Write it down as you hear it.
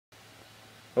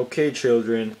Okay,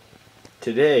 children,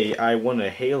 today I won a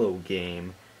Halo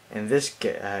game, and this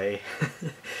guy,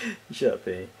 shut up,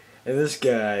 eh? And this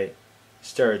guy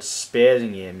started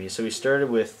spazzing at me. So he started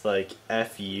with like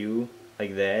 "fu"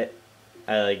 like that.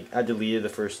 I deleted the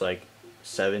first like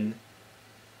 7,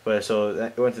 but so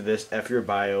it went to this "f your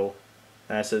bio,"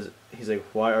 and I says he's like,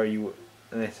 "Why are you?"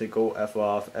 And I said, "Go f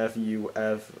off, f you,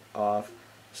 f off,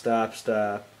 stop,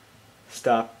 stop,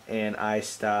 stop," and I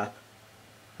stop.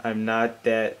 I'm not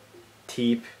that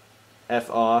teep.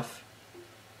 F off.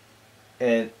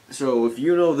 And so if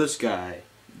you know this guy,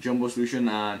 Jumbo Solution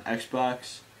on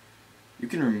Xbox, you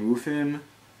can remove him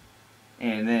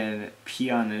and then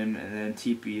pee on him and then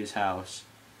TP his house.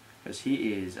 Because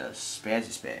he is a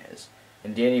spazzy spaz.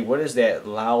 And Danny, what is that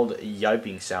loud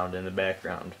yiping sound in the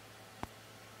background?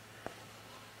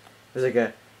 There's like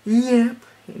a yep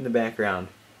in the background.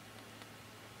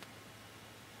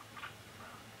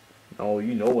 Oh,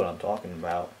 you know what I'm talking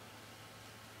about.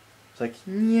 It's like,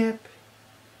 yep.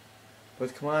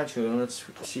 But come on, children, let's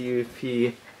see if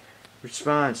he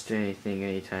responds to anything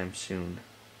anytime soon.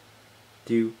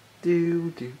 Do.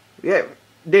 Yeah,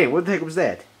 Dave, what the heck was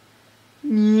that?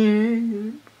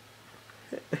 Yeah.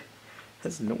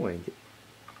 That's annoying.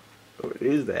 What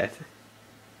is that?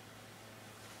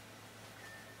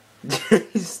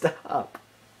 Stop.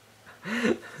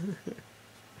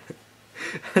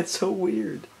 That's so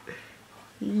weird.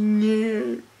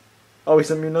 Yeah. Oh, he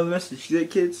sent me another message. See that,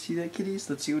 kids? See that, kiddies?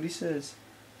 Let's see what he says.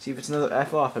 See if it's another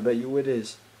F off. I bet you it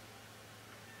is.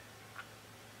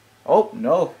 Oh,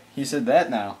 no. He said that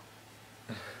now.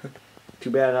 Too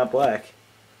bad I'm not black.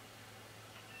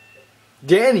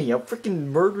 Danny, I'll freaking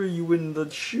murder you in the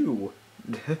shoe.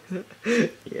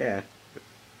 Yeah.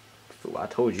 Fool, I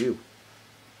told you.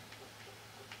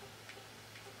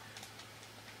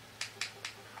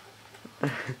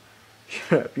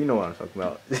 Shut up, you know what I'm talking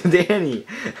about. Danny!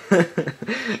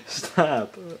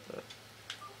 Stop.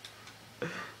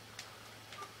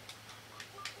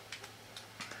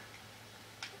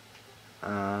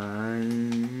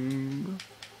 I'm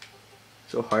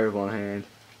so hard of one hand.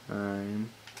 I'm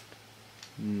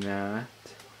not.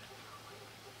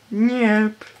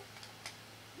 Yep.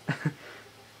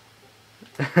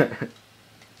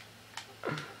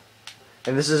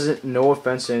 And this isn't no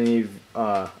offense to any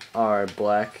of our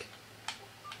black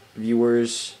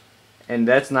viewers, and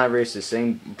that's not racist.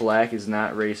 Saying black is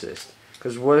not racist.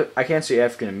 Because what, I can't say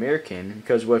African American,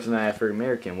 because what if they're not African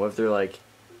American? What if they're like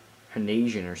an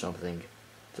Asian or something?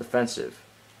 It's offensive.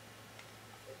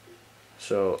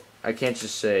 So I can't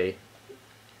just say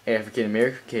African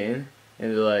American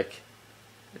and they're like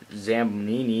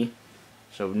Zambonini.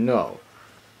 So no.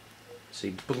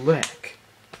 Say black.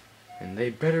 And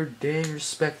they better dang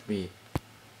respect me.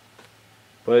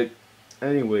 But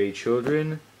anyway,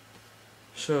 children.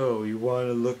 So you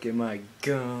wanna look at my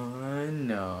gun?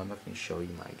 No, I'm not gonna show you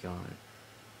my gun.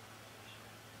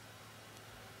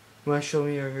 You wanna show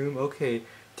me your room? Okay.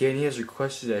 Danny has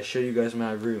requested that I show you guys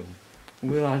my room.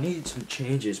 Well, I need some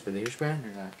changes, but there's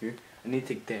Brandon Locker. I need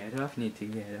to take that off,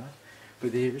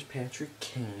 But there's Patrick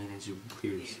Kane, as you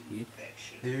clearly see.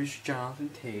 There's Jonathan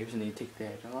Taves, I need to take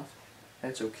that off.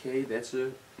 That's okay, that's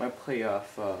my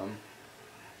playoff,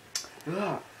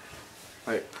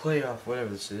 Alright, playoff, whatever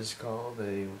this is called,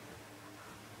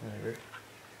 whatever.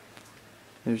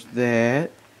 There's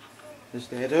that. There's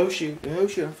that, oh shoot,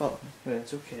 I'm falling. But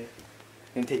that's okay.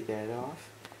 I can take that off.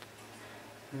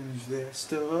 There's that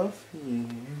stuff. Yeah,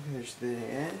 there's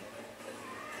that.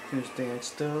 There's that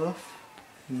stuff.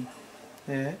 And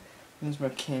that. There's my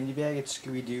candy bag. It's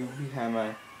Scooby-Doo behind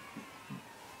my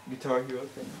Guitar Hero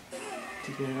thing.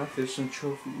 Take that off. There's some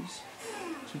trophies.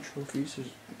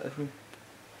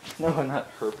 No, not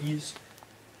herpes.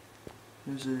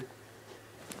 That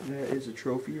is a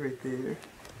trophy right there.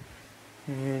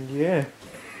 And yeah.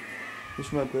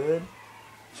 There's my bed.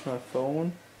 There's my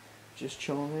phone. Just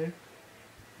chilling there.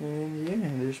 And yeah,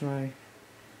 there's my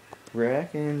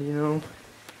rack, and you know,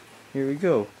 here we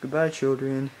go. Goodbye,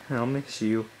 children. I'll miss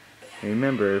you. And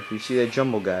remember, if you see that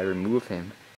jumbo guy, remove him.